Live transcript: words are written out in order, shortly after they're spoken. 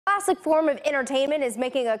Classic form of entertainment is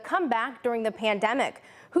making a comeback during the pandemic.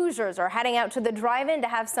 Hoosiers are heading out to the drive-in to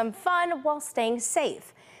have some fun while staying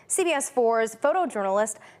safe. CBS 4's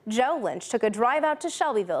photojournalist Joe Lynch took a drive out to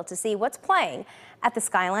Shelbyville to see what's playing at the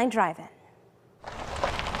Skyline Drive-In.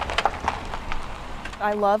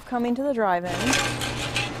 I love coming to the drive-in.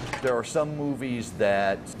 There are some movies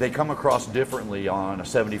that they come across differently on a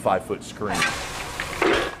 75-foot screen.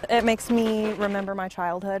 It makes me remember my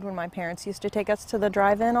childhood when my parents used to take us to the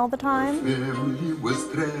drive-in all the time.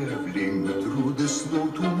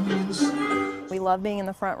 We love being in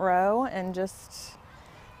the front row and just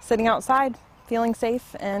sitting outside, feeling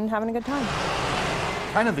safe and having a good time.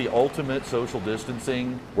 Kind of the ultimate social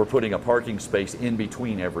distancing. We're putting a parking space in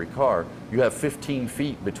between every car. You have 15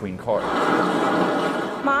 feet between cars.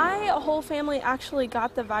 My whole family actually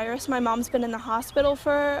got the virus. My mom's been in the hospital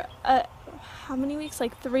for how many weeks?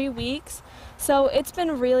 Like 3 weeks. So it's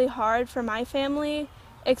been really hard for my family,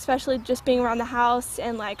 especially just being around the house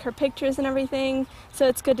and like her pictures and everything. So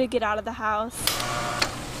it's good to get out of the house.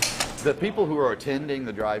 The people who are attending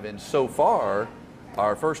the drive-in so far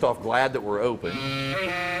are first off glad that we're open.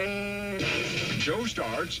 The show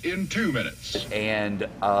starts in 2 minutes. And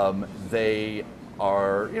they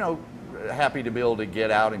are, happy to be able to get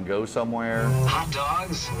out and go somewhere. Hot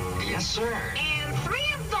dogs? Yes, sir. And 3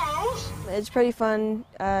 of those. It's pretty fun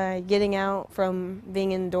getting out from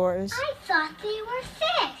being indoors. I thought they were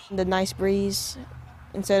fish. The nice breeze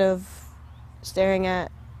instead of staring at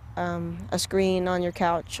a screen on your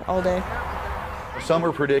couch all day. Some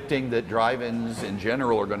are predicting that drive-ins in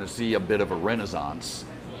general are going to see a bit of a renaissance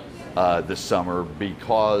this summer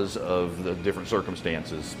because of the different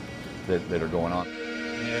circumstances that are going on.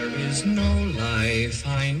 There is no life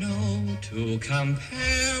I know to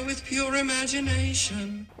compare with pure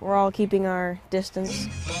imagination. We're all keeping our distance.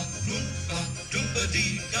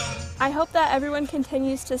 I hope that everyone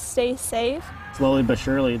continues to stay safe. Slowly but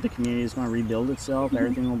surely, the community is going to rebuild itself.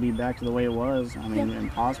 Everything will be back to the way it was.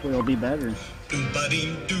 And possibly it'll be better.